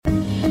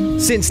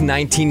Since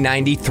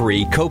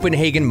 1993,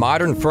 Copenhagen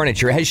Modern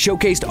Furniture has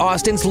showcased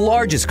Austin's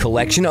largest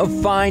collection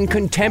of fine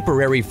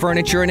contemporary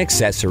furniture and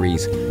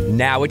accessories.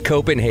 Now at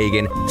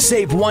Copenhagen,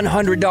 save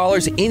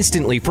 $100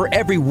 instantly for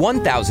every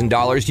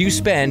 $1,000 you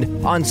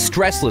spend on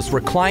stressless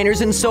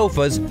recliners and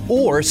sofas,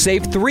 or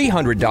save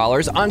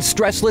 $300 on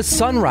stressless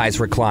sunrise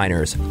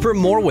recliners. For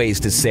more ways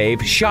to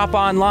save, shop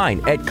online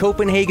at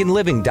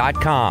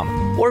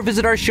CopenhagenLiving.com or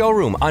visit our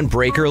showroom on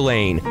Breaker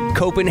Lane.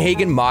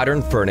 Copenhagen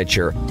Modern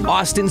Furniture,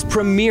 Austin's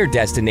premier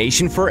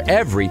destination for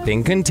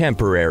everything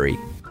contemporary.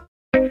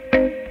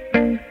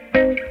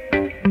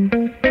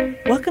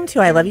 Welcome to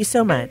I Love You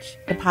So Much,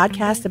 the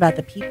podcast about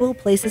the people,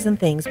 places, and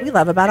things we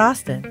love about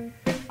Austin.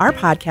 Our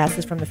podcast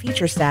is from the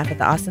feature staff at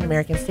the Austin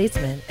American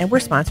Statesman, and we're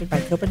sponsored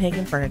by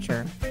Copenhagen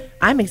Furniture.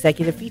 I'm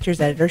Executive Features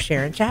Editor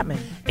Sharon Chapman.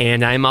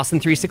 And I'm Austin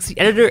 360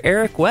 Editor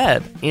Eric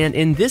Webb. And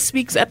in this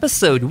week's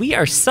episode, we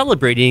are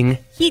celebrating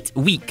Heat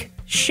Week.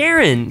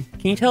 Sharon,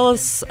 can you tell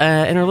us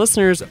and our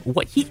listeners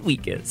what Heat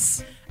Week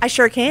is? I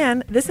sure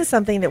can. This is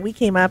something that we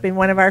came up in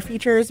one of our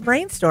features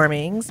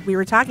brainstormings. We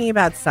were talking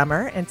about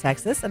summer in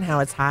Texas and how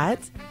it's hot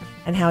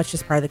and how it's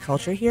just part of the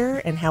culture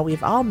here and how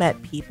we've all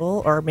met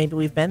people, or maybe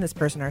we've been this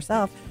person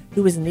ourselves,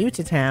 who was new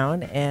to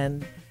town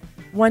and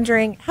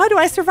wondering, how do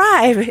I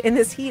survive in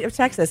this heat of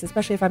Texas,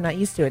 especially if I'm not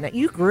used to it? Now,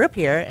 you grew up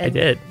here, and I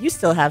did. You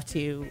still have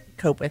to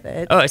cope with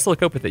it. Oh, I still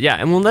cope with it, yeah.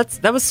 And well,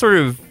 that was sort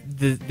of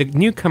the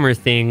newcomer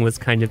thing was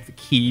kind of the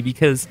key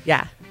because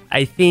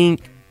I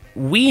think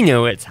we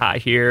know it's hot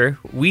here.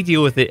 We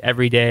deal with it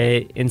every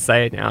day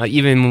inside now,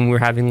 even when we're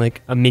having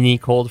like a mini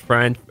cold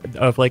front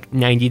of like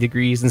 90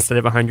 degrees instead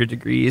of 100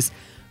 degrees.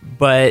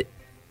 But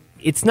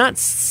it's not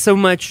so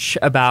much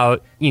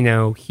about,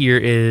 here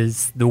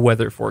is the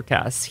weather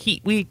forecast.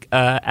 Heat Week,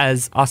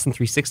 as Austin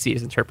 360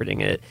 is interpreting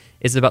it,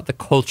 is about the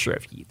culture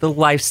of heat, the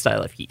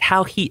lifestyle of heat,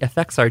 how heat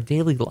affects our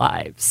daily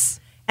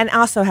lives. And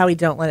also how we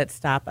don't let it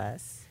stop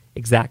us.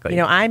 Exactly.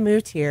 I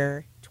moved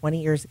here 20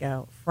 years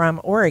ago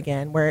from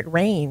Oregon, where it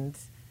rained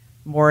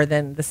more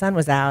than the sun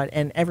was out,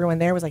 and everyone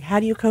there was like, how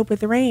do you cope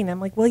with the rain?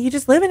 I'm like, well, you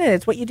just live in it.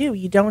 It's what you do.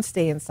 You don't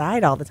stay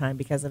inside all the time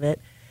because of it.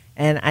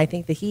 And I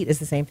think the heat is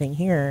the same thing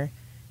here.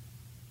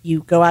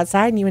 You go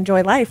outside and you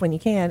enjoy life when you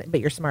can, but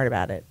you're smart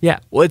about it. Yeah.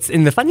 Well,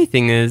 and the funny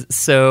thing is,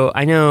 so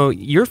I know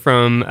you're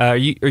from,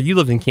 you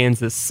lived in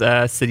Kansas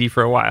City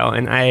for a while,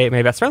 and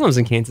my best friend lives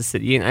in Kansas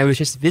City, and I was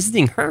just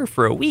visiting her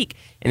for a week,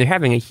 and they're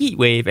having a heat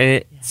wave, and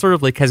it sort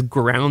of like has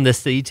ground the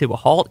city to a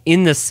halt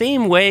in the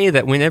same way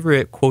that whenever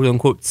it quote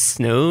unquote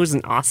snows in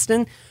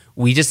Austin,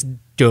 we just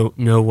don't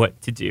know what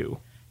to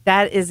do.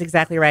 That is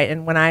exactly right.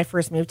 And when I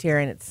first moved here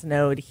and it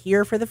snowed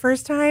here for the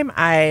first time,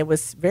 I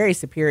was very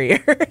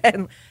superior.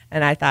 and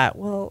I thought,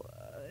 well,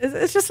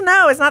 it's just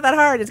snow. It's not that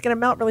hard. It's going to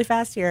melt really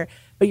fast here.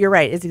 But you're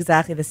right. It's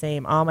exactly the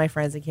same. All my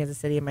friends in Kansas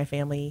City and my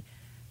family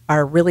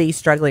are really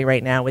struggling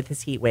right now with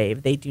this heat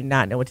wave. They do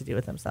not know what to do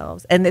with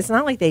themselves. And it's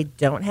not like they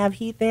don't have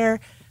heat there,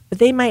 but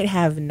they might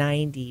have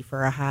 90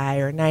 for a high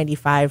or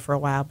 95 for a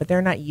while, but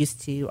they're not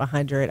used to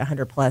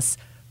 100 plus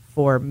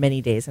for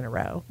many days in a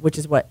row, which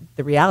is what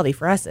the reality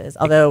for us is.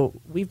 Although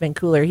we've been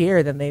cooler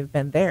here than they've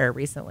been there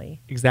recently.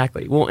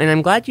 Exactly. Well, and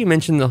I'm glad you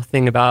mentioned the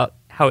thing about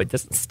how it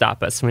doesn't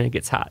stop us when it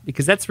gets hot,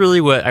 because that's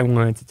really what I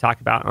wanted to talk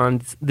about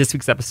on this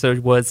week's episode.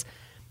 Was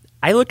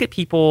I look at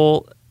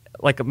people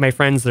like my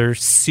friends that are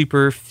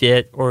super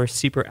fit or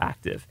super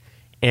active,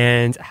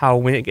 and how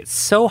when it gets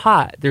so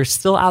hot, they're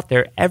still out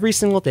there every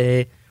single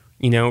day,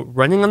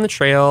 running on the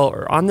trail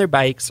or on their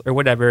bikes or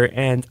whatever.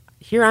 And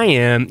here I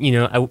am,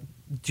 I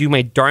do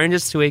my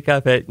darndest to wake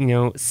up at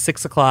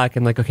 6 o'clock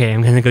and like, okay,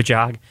 I'm gonna go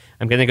jog.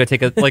 I'm gonna go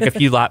take a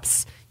few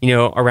laps,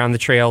 around the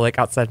trail, like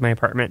outside my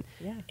apartment.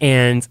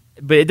 Yeah.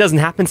 But it doesn't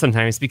happen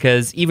sometimes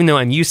because even though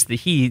I'm used to the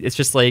heat, it's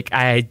just like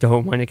I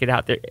don't want to get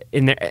out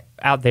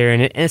there,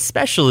 and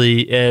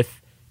especially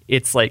if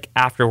it's like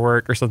after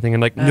work or something. I'm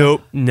like,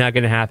 nope, not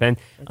gonna happen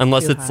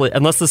unless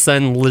the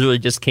sun literally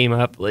just came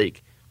up.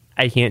 Like,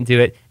 I can't do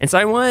it. And so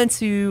I wanted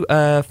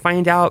to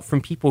find out from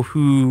people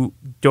who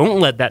don't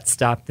let that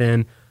stop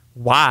them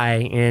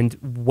why and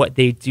what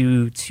they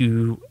do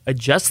to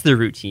adjust their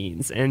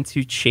routines and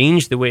to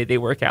change the way they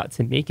work out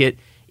to make it,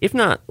 if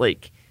not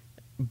like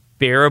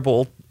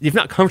bearable, if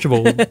not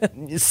comfortable,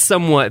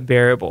 somewhat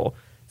bearable.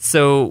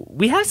 So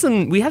we have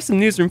some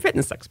news from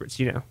fitness experts,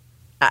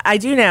 I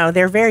do know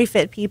they're very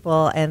fit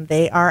people, and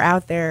they are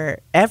out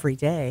there every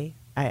day.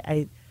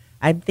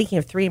 I'm thinking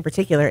of 3 in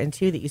particular, and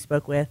 2 that you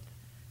spoke with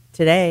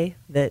today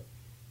that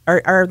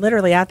are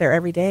literally out there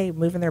every day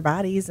moving their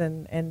bodies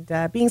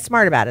and being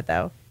smart about it,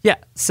 though. Yeah,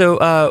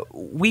 so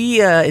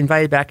we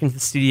invited back into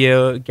the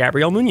studio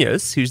Gabrielle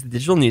Munoz, who's the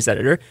digital news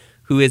editor,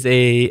 who is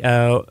a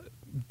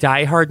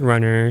diehard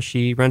runner.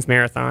 She runs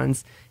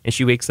marathons, and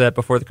she wakes up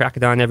before the crack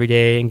of dawn every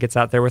day and gets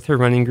out there with her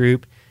running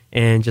group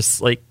and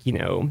just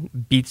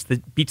beats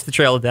the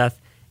trail to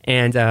death.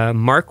 And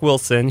Mark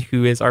Wilson,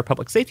 who is our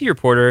public safety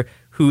reporter,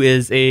 who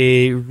is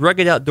a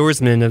rugged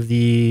outdoorsman of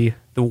the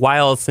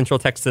wild Central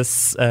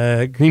Texas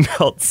green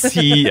belts.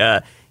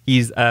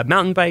 He's a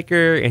mountain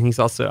biker, and he's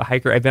also a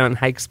hiker. I've been on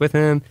hikes with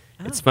him.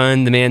 Oh. It's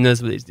fun. The man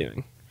knows what he's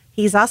doing.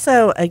 He's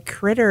also a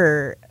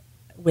critter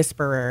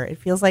whisperer. It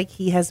feels like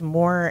he has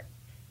more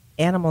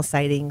animal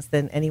sightings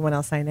than anyone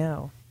else I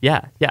know.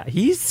 Yeah.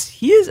 He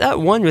is at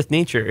one with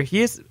nature.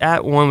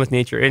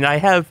 And I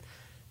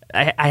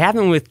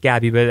haven't with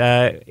Gabby,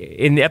 but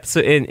in the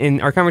episode,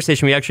 in our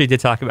conversation, we actually did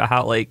talk about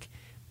how like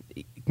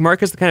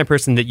Mark is the kind of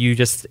person that you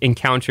just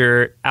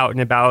encounter out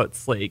and about,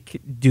 like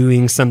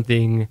doing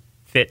something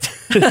fit.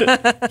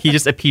 He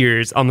just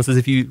appears almost as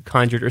if you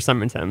conjured or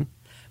summoned him.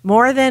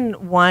 More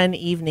than one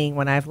evening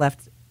when I've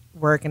left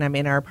work and I'm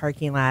in our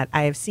parking lot,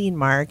 I have seen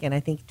Mark, and I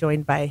think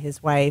joined by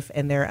his wife,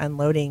 and they're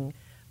unloading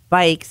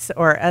bikes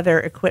or other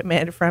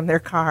equipment from their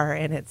car,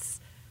 and it's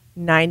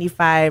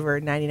 95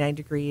 or 99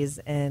 degrees,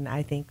 and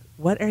I think,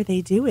 what are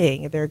they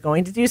doing? They're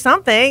going to do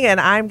something,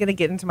 and I'm going to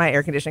get into my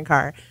air-conditioned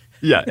car.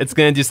 Yeah, it's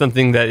going to do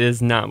something that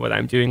is not what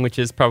I'm doing, which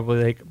is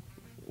probably like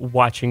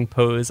watching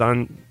Pose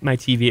on my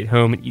TV at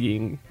home and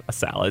eating a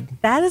salad.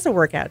 That is a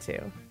workout,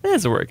 too. That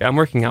is a workout. I'm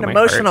working out my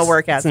emotional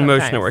workout. It's an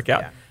emotional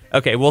workout. Yeah.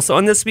 Okay, well, so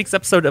on this week's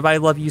episode of I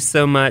Love You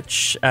So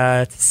Much,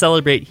 to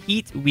celebrate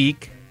Heat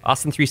Week,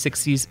 Austin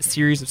 360's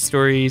series of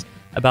stories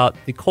about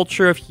the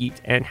culture of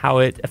heat and how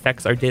it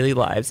affects our daily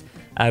lives.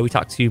 We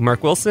talked to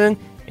Mark Wilson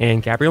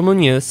and Gabrielle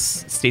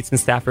Munoz, Statesman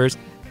staffers,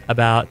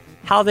 about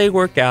how they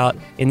work out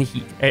in the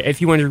heat.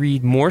 If you want to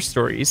read more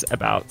stories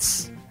about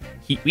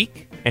Heat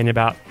Week and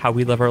about how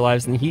we live our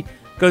lives in the heat,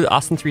 go to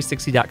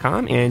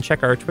austin360.com and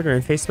check our Twitter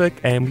and Facebook,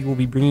 and we will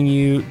be bringing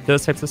you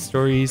those types of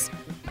stories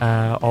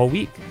all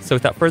week. So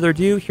without further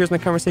ado, here's my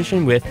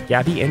conversation with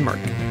Gabby and Mark.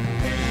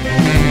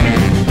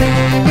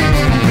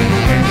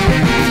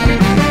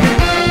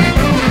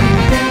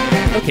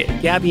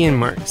 Okay, Gabby and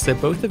Mark. So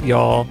both of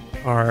y'all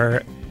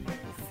are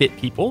fit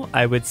people,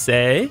 I would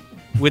say.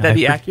 Would that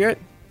be accurate?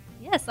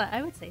 Yes,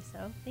 I would say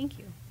so. Thank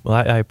you. Well,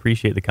 I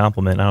appreciate the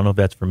compliment. I don't know if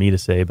that's for me to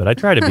say, but I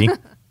try to be.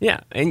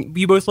 Yeah, and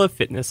you both love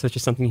fitness, which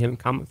is something you have in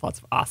common with lots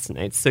of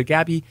Austinites. So,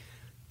 Gabby,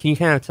 can you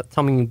kind of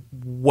tell me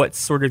what's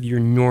sort of your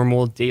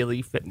normal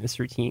daily fitness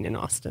routine in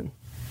Austin?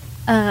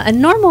 A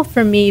normal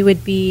for me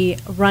would be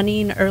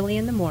running early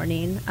in the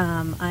morning.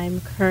 I'm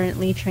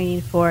currently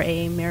training for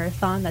a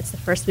marathon. That's the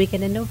first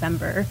weekend in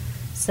November.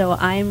 So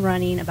I'm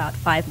running about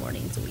 5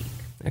 mornings a week.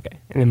 Okay.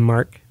 And then,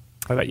 Mark,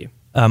 how about you?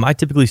 I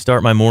typically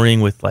start my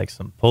morning with like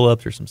some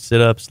pull-ups or some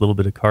sit-ups, a little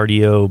bit of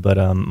cardio, but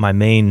my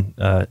main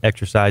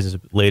exercise is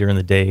later in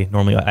the day.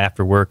 Normally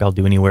after work, I'll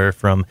do anywhere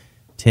from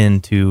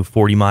 10 to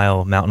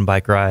 40-mile mountain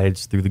bike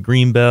rides through the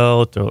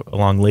Greenbelt,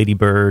 along Lady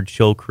Bird,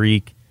 Shoal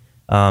Creek,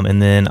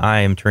 and then I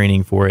am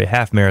training for a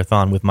half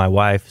marathon with my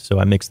wife, so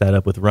I mix that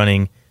up with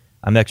running.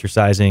 I'm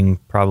exercising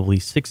probably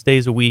 6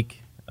 days a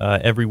week,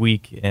 every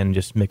week, and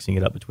just mixing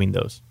it up between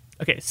those.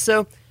 Okay,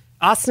 so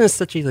Austin is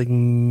such a like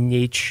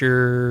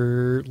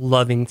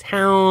nature-loving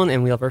town,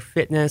 and we love our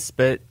fitness.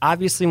 But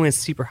obviously, when it's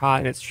super hot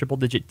and it's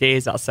triple-digit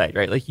days outside,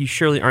 right? Like you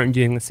surely aren't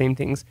doing the same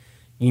things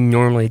you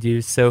normally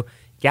do. So,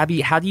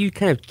 Gabby, how do you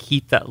kind of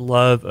keep that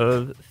love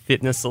of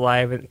fitness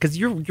alive? Because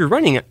you're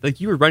running, like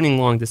you were running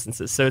long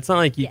distances, so it's not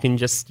like you can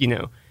just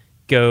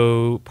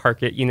go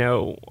park it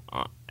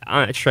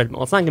on a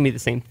treadmill. It's not going to be the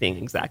same thing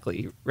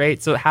exactly,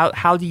 right? So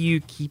how do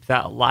you keep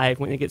that alive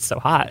when it gets so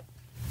hot?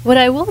 What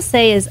I will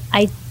say is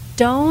I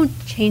don't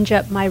change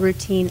up my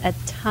routine a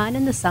ton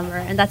in the summer,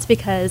 and that's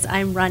because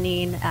I'm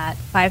running at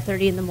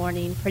 5:30 in the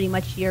morning pretty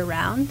much year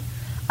round.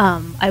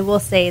 I will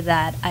say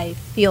that I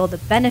feel the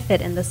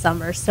benefit in the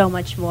summer so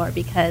much more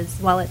because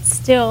while it's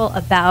still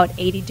about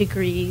 80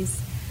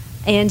 degrees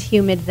and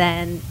humid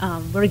then,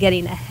 we're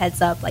getting a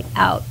heads up like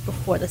out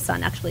before the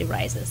sun actually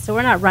rises. So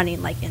we're not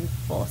running like in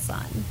full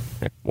sun.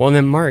 Well,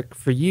 then Mark,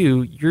 for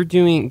you,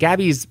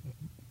 Gabby's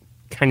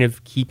kind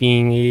of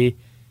keeping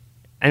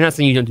I'm not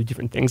saying you don't do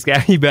different things,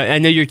 Gabby, but I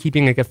know you're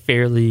keeping like a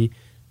fairly,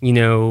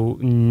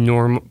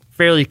 normal,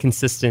 fairly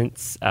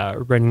consistent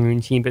running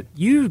routine. But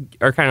you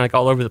are kind of like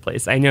all over the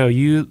place. I know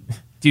you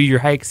do your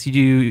hikes,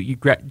 you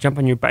jump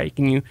on your bike,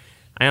 and you,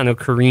 I don't know,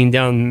 careen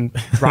down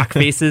rock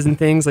faces and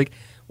things. Like,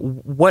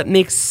 what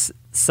makes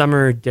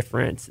summer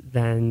different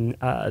than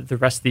the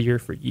rest of the year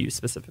for you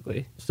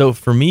specifically? So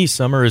for me,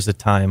 summer is a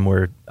time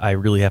where I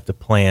really have to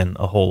plan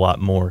a whole lot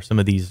more. Some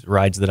of these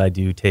rides that I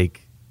do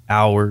take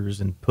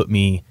hours and put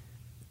me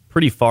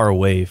pretty far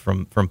away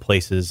from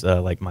places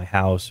like my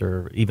house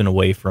or even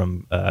away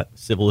from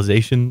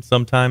civilization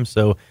sometimes.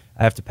 So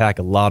I have to pack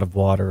a lot of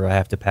water. I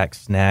have to pack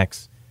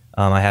snacks.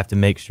 I have to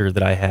make sure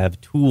that I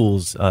have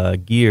tools,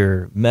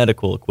 gear,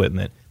 medical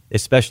equipment,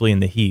 especially in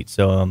the heat.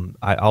 So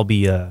I'll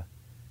be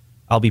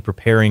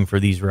preparing for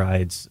these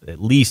rides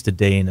at least a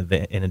day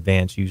in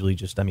advance, usually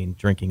just,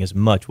 drinking as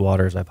much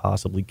water as I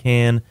possibly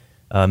can,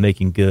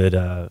 making good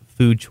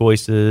food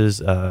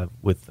choices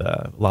with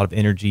a lot of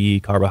energy,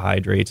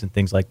 carbohydrates, and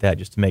things like that,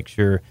 just to make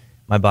sure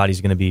my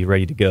body's going to be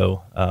ready to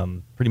go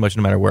pretty much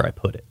no matter where I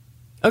put it.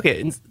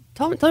 Okay, and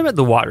tell me about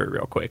the water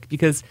real quick,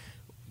 because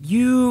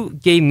you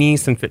gave me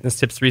some fitness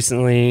tips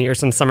recently, or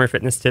some summer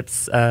fitness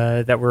tips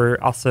that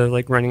were also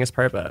like running as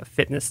part of a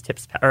fitness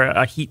tips or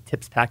a heat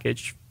tips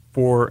package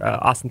for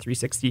Austin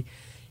 360.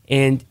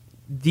 And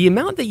the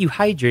amount that you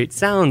hydrate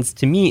sounds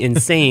to me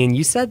insane.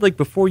 You said like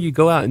before you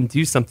go out and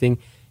do something,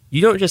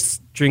 you don't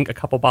just drink a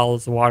couple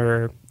bottles of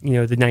water,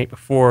 the night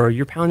before.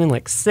 You're pounding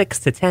like 6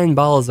 to 10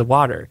 bottles of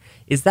water.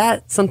 Is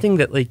that something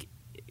that like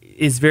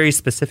is very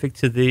specific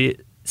to the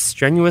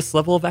strenuous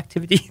level of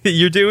activity that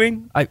you're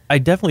doing? I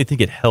definitely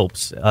think it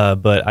helps,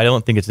 but I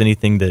don't think it's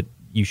anything that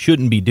you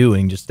shouldn't be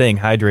doing. Just staying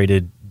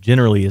hydrated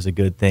generally is a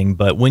good thing.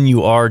 But when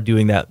you are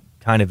doing that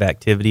kind of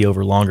activity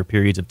over longer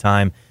periods of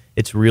time,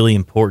 it's really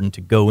important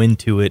to go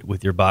into it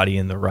with your body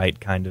in the right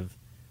kind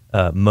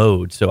of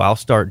mode. So I'll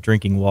start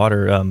drinking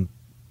water,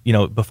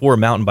 before a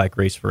mountain bike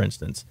race, for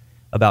instance.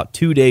 About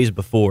 2 days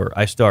before,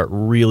 I start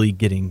really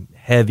getting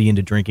heavy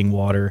into drinking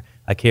water.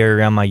 I carry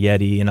around my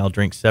Yeti, and I'll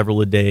drink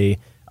several a day.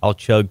 I'll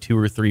chug 2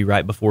 or 3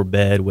 right before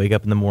bed, wake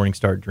up in the morning,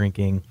 start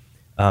drinking,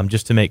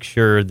 just to make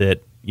sure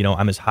that,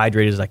 I'm as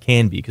hydrated as I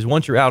can be. Because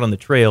once you're out on the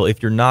trail,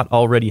 if you're not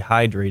already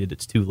hydrated,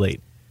 it's too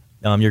late.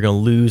 You're going to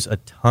lose a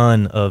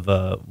ton of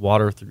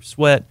water through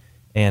sweat,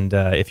 and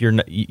if you're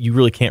not, you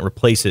really can't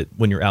replace it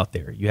when you're out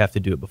there. You have to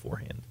do it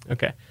beforehand.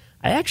 Okay.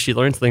 I actually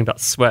learned something about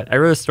sweat. I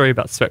wrote a story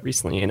about sweat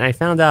recently, and I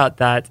found out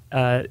that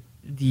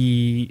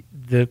the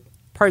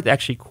part that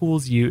actually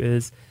cools you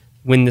is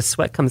when the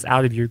sweat comes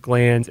out of your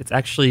glands, it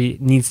actually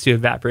needs to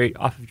evaporate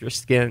off of your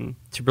skin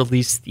to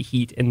release the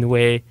heat in the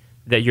way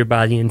that your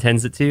body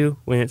intends it to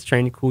when it's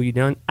trying to cool you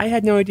down. I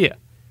had no idea.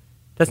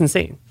 That's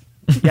insane.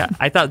 Yeah,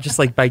 I thought just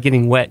like by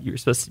getting wet, you were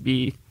supposed to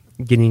be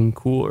getting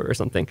cooler or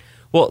something.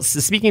 Well, so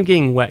speaking of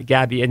getting wet,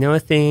 Gabby, another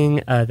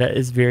thing that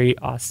is very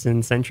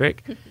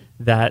Austin-centric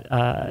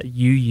that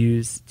you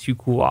use to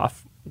cool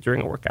off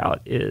during a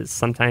workout is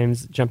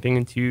sometimes jumping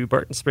into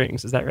Barton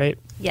Springs. Is that right?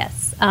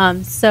 Yes.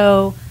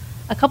 So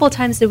a couple of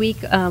times a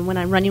week when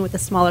I'm running with a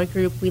smaller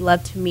group, we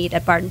love to meet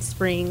at Barton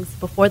Springs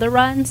before the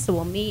run. So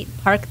we'll meet,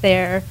 park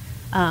there,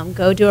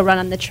 go do a run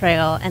on the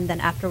trail, and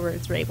then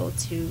afterwards we're able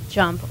to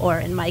jump, or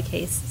in my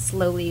case,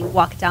 slowly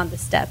walk down the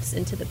steps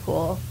into the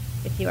pool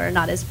if you are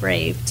not as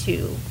brave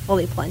to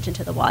fully plunge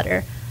into the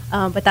water.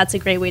 But that's a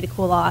great way to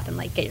cool off and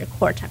like get your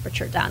core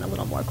temperature down a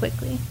little more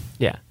quickly.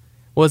 Yeah.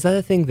 Well, is that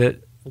a thing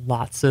that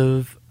lots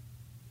of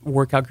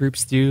workout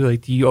groups do?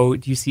 Like, do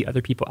you see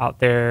other people out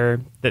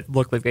there that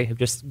look like they have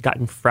just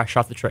gotten fresh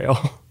off the trail?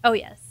 Oh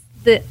yes.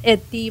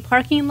 The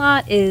parking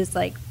lot is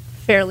like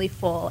fairly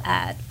full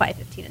at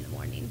 5:15 in the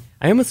morning.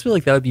 I almost feel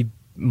like that would be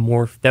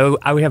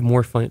I would have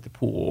more fun at the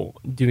pool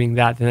doing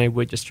that than I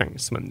would just trying to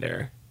swim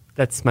there.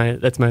 That's my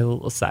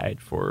little aside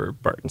for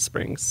Barton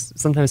Springs.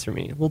 Sometimes for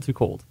me, a little too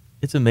cold.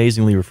 It's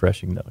amazingly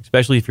refreshing, though,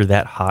 especially if you're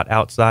that hot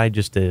outside.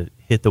 Just to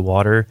hit the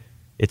water,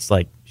 it's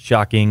like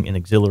shocking and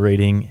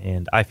exhilarating,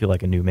 and I feel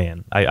like a new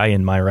man. I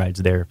end my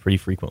rides there pretty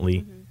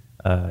frequently,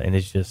 and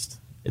it's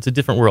a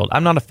different world.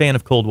 I'm not a fan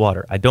of cold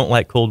water. I don't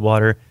like cold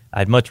water.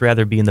 I'd much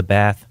rather be in the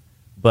bath,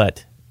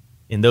 but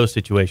in those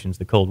situations,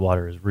 the cold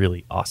water is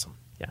really awesome.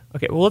 Yeah.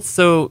 Okay. Well,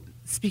 so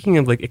speaking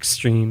of like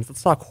extremes,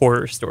 let's talk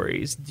horror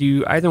stories.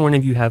 Do either one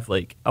of you have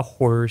like a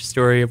horror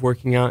story of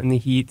working out in the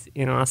heat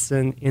in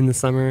Austin in the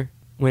summer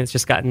when it's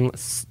just gotten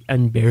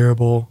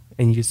unbearable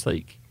and you just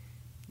like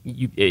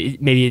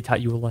maybe it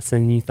taught you a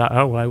lesson and you thought,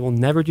 oh, well, I will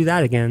never do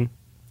that again?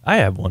 I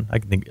have one. I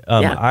can think.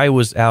 I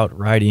was out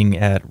riding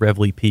at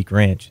Reveille Peak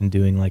Ranch and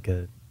doing like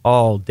a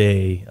all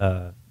day,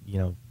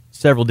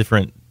 several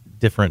different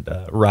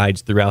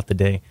rides throughout the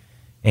day,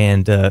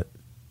 and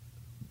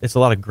it's a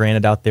lot of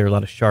granite out there, a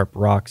lot of sharp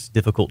rocks,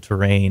 difficult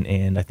terrain,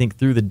 and I think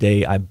through the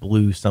day I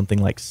blew something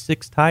like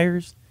 6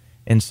 tires.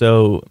 And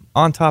so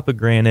on top of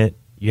granite,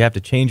 you have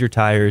to change your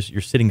tires.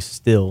 You're sitting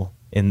still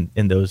in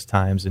those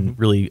times and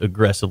really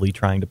aggressively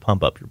trying to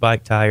pump up your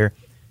bike tire.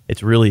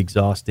 It's really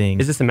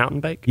exhausting. Is this a mountain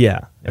bike? Yeah.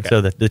 Okay. And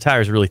so the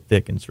tires are really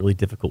thick, and it's really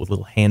difficult with a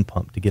little hand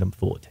pump to get them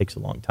full. It takes a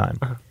long time.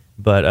 Uh-huh.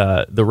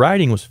 But the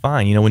riding was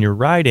fine. When you're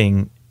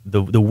riding,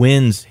 the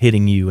wind's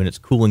hitting you and it's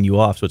cooling you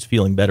off, so it's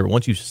feeling better.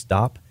 Once you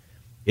stop,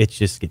 it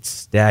just gets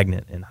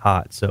stagnant and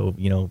hot. So,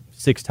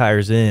 6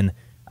 tires in,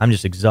 I'm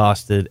just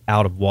exhausted,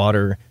 out of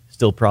water,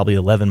 still probably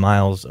 11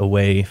 miles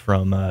away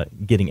from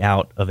getting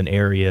out of an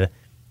area.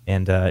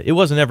 And it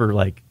wasn't ever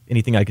like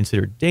anything I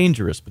considered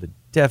dangerous, but it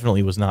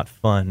definitely was not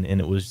fun. And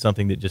it was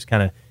something that just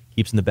kind of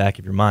keeps in the back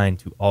of your mind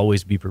to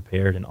always be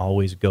prepared and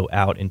always go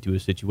out into a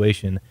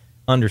situation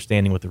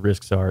understanding what the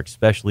risks are,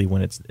 especially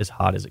when it's as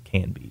hot as it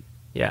can be.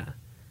 Yeah.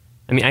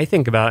 I mean, I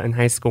think about in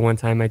high school one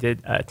time I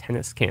did a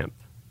tennis camp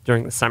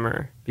during the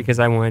summer because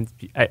I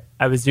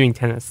was doing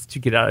tennis to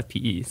get out of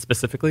PE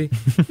specifically.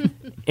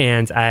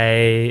 And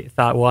I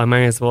thought, well, I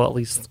might as well at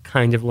least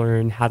kind of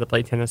learn how to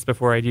play tennis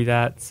before I do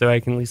that so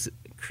I can at least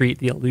create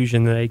the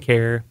illusion that I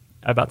care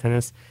about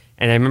tennis.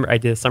 And I remember I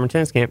did a summer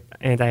tennis camp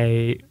and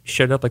I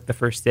showed up like the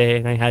first day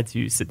and I had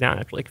to sit down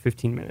after like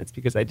 15 minutes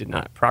because I did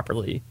not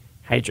properly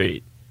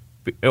hydrate.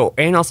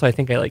 And also I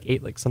think I like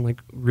ate like some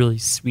like really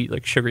sweet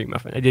like sugary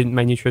muffin.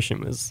 My nutrition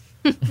was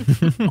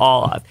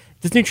all off.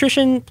 Does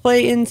nutrition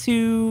play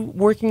into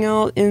working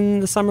out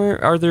in the summer?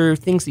 Are there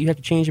things that you have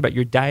to change about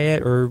your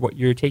diet or what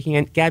you're taking?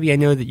 And Gabby, I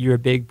know that you're a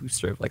big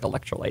booster of like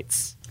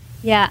electrolytes.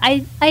 Yeah,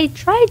 I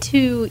try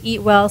to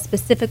eat well,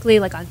 specifically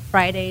like on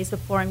Fridays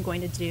before I'm going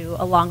to do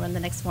a long run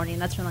the next morning.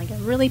 That's when like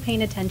I'm really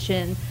paying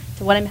attention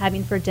to what I'm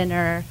having for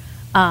dinner,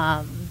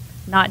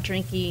 not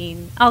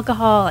drinking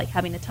alcohol, like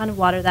having a ton of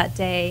water that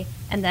day.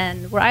 And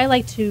then where I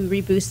like to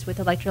reboost with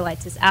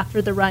electrolytes is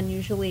after the run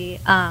usually.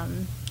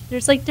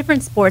 There's like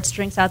different sports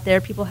drinks out there.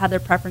 People have their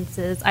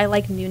preferences. I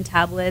like Noon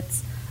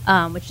tablets,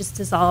 which just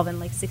dissolve in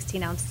like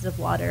 16 ounces of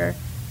water.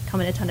 Come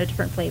in a ton of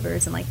different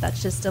flavors, and like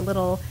that's just a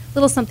little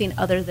something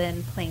other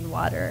than plain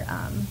water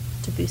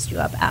to boost you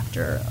up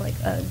after like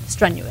a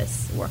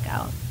strenuous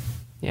workout.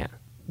 Yeah.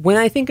 When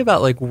I think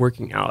about like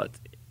working out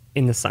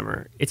in the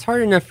summer, it's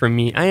hard enough for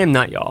me. I am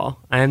not y'all.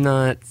 I am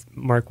not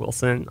Mark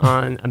Wilson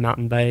on a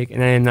mountain bike,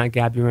 and I am not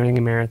Gabby running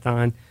a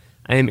marathon.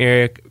 I am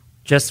Eric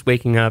just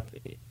waking up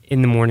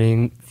in the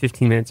morning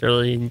 15 minutes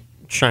early and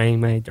trying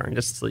my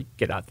darndest to like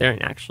get out there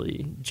and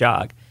actually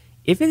jog.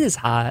 If it is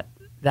hot,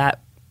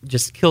 that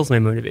just kills my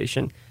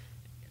motivation.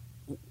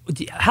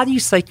 How do you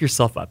psych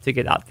yourself up to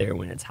get out there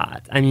when it's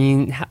hot? I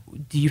mean,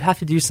 do you have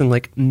to do some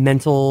like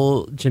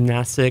mental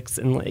gymnastics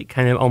and like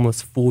kind of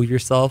almost fool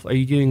yourself? Are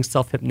you doing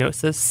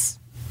self-hypnosis?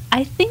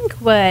 I think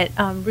what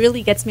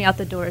really gets me out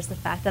the door is the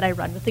fact that I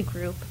run with a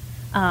group.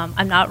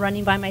 I'm not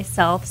running by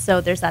myself,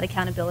 so there's that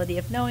accountability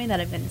of knowing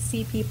that I'm going to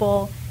see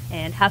people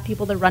and have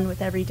people to run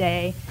with every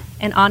day.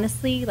 And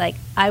honestly, like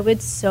I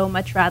would so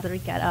much rather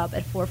get up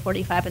at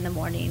 4:45 in the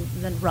morning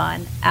than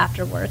run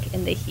after work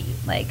in the heat.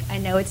 Like I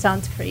know it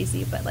sounds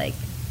crazy, but like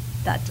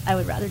that I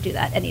would rather do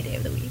that any day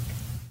of the week.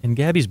 And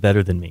Gabby's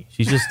better than me.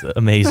 She's just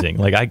amazing.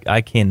 Like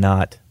I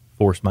cannot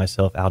force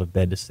myself out of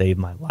bed to save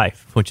my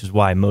life, which is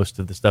why most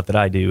of the stuff that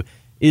I do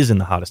is in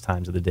the hottest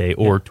times of the day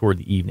or toward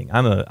the evening.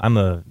 I'm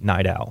a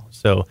night owl,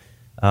 so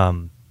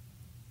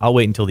I'll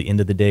wait until the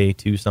end of the day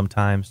too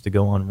sometimes to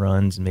go on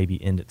runs and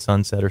maybe end at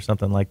sunset or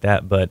something like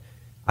that. But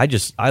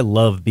I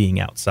love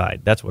being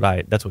outside. That's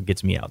what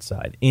gets me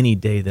outside. Any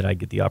day that I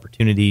get the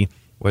opportunity,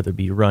 whether it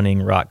be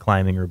running, rock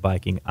climbing, or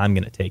biking, I'm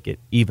going to take it,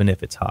 even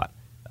if it's hot.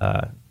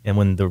 And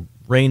when the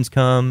rains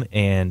come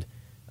and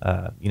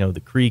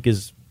the creek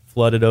is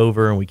flooded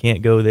over and we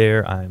can't go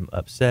there, I'm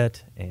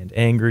upset and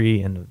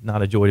angry and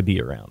not a joy to be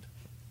around.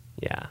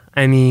 Yeah,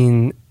 I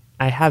mean,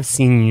 I have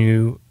seen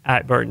you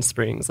at Barton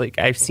Springs. Like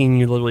I've seen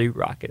you literally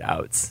rock it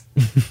out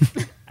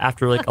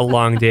after like a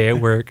long day at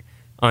work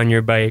on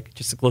your bike,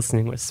 just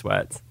glistening with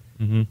sweat.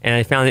 Mm-hmm. And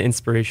I found it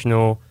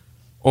inspirational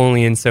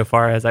only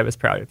insofar as I was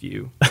proud of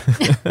you.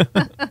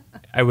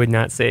 I would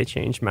not say it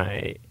changed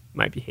my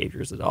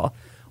behaviors at all.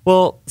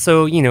 Well,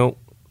 so,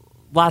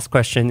 last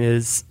question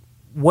is,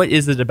 what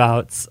is it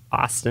about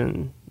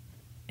Austin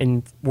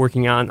and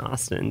working out in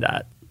Austin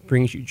that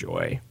brings you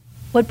joy?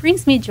 What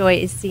brings me joy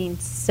is seeing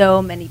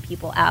so many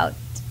people out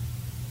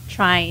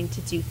trying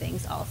to do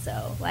things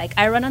also. Like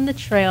I run on the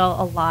trail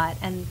a lot,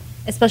 and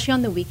especially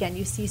on the weekend,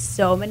 you see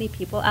so many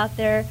people out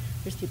there.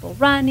 There's people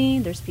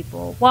running, there's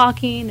people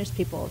walking, there's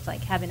people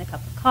like having a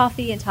cup of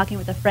coffee and talking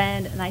with a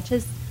friend. And I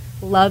just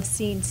love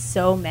seeing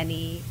so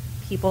many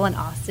people in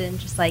Austin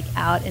just like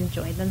out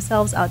enjoying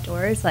themselves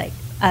outdoors. Like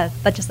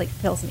that just like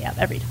fills me up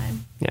every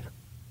time.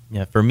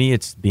 Yeah. For me,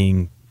 it's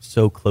being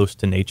so close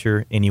to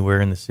nature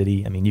anywhere in the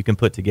city. I mean, you can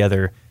put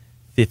together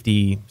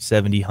 50,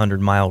 70,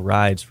 100-mile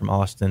rides from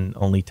Austin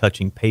only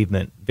touching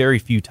pavement very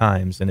few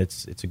times, and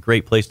it's a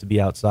great place to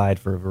be outside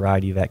for a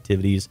variety of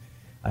activities.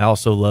 I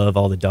also love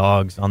all the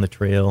dogs on the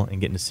trail and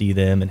getting to see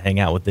them and hang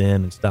out with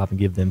them and stop and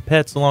give them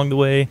pets along the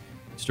way.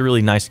 It's a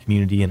really nice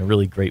community and a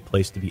really great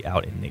place to be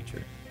out in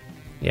nature.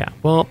 Yeah,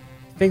 well,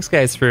 thanks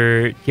guys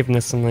for giving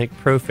us some like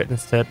pro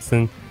fitness tips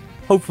and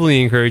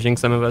hopefully encouraging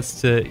some of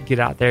us to get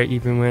out there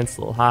even when it's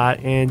a little hot.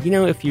 And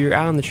if you're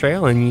out on the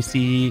trail and you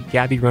see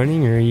Gabby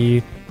running or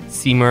you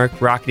see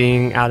Mark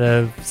rocketing out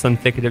of some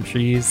thicket of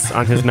trees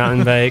on his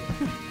mountain bike,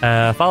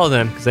 follow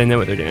them because they know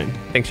what they're doing.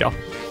 Thanks, y'all.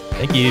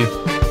 Thank you.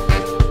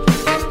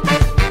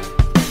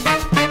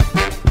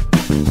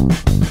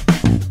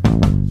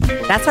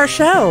 That's our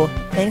show.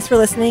 Thanks for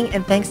listening,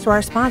 and thanks to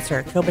our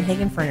sponsor,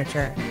 Copenhagen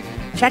Furniture.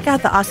 Check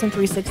out the Austin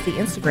 360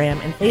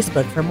 Instagram and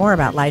Facebook for more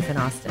about life in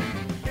Austin.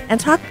 And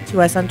talk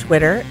to us on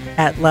Twitter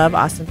at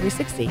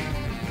LoveAustin360.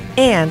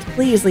 And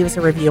please leave us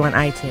a review on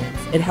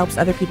iTunes. It helps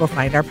other people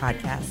find our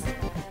podcast.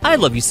 I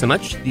Love You So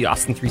Much, the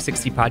Austin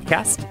 360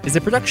 podcast, is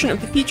a production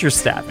of the features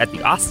staff at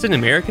the Austin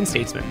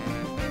American-Statesman.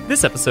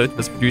 This episode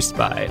was produced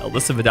by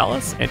Alyssa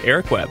Vidalis and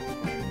Eric Webb.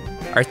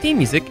 Our theme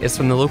music is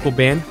from the local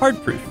band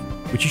Hardproof,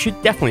 which you should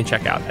definitely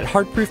check out at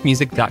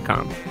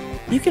hardproofmusic.com.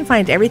 You can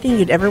find everything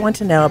you'd ever want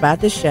to know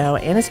about this show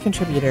and its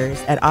contributors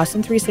at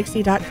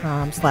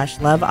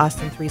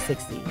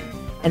austin360.com/loveaustin360.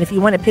 And if you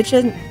want to pitch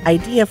an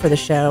idea for the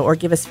show or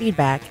give us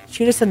feedback,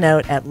 shoot us a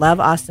note at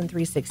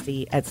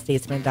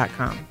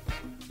loveaustin360@statesman.com.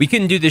 We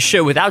couldn't do this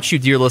show without you,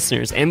 dear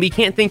listeners, and we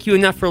can't thank you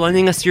enough for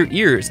lending us your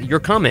ears, your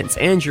comments,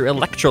 and your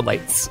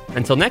electrolytes.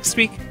 Until next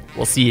week,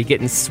 we'll see you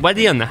getting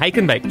sweaty on the hike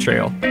and bike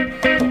trail.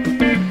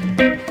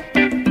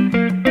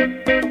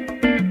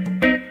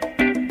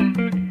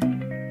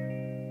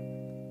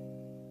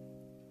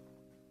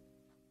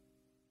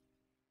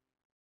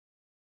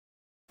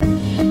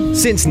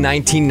 Since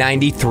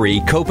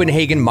 1993,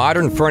 Copenhagen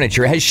Modern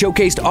Furniture has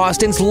showcased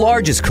Austin's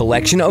largest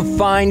collection of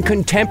fine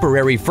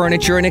contemporary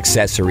furniture and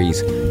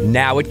accessories.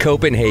 Now at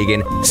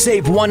Copenhagen,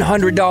 save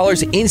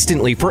 $100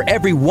 instantly for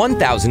every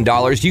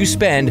 $1,000 you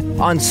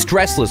spend on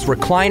stressless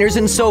recliners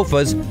and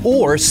sofas,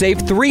 or save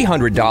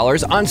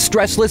 $300 on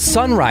stressless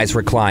sunrise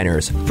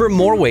recliners. For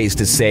more ways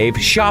to save,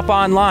 shop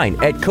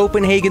online at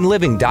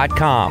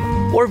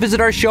CopenhagenLiving.com or visit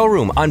our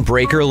showroom on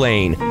Breaker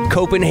Lane.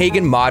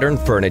 Copenhagen Modern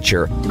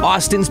Furniture,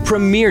 Austin's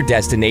premier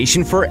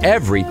destination for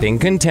everything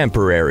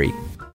contemporary.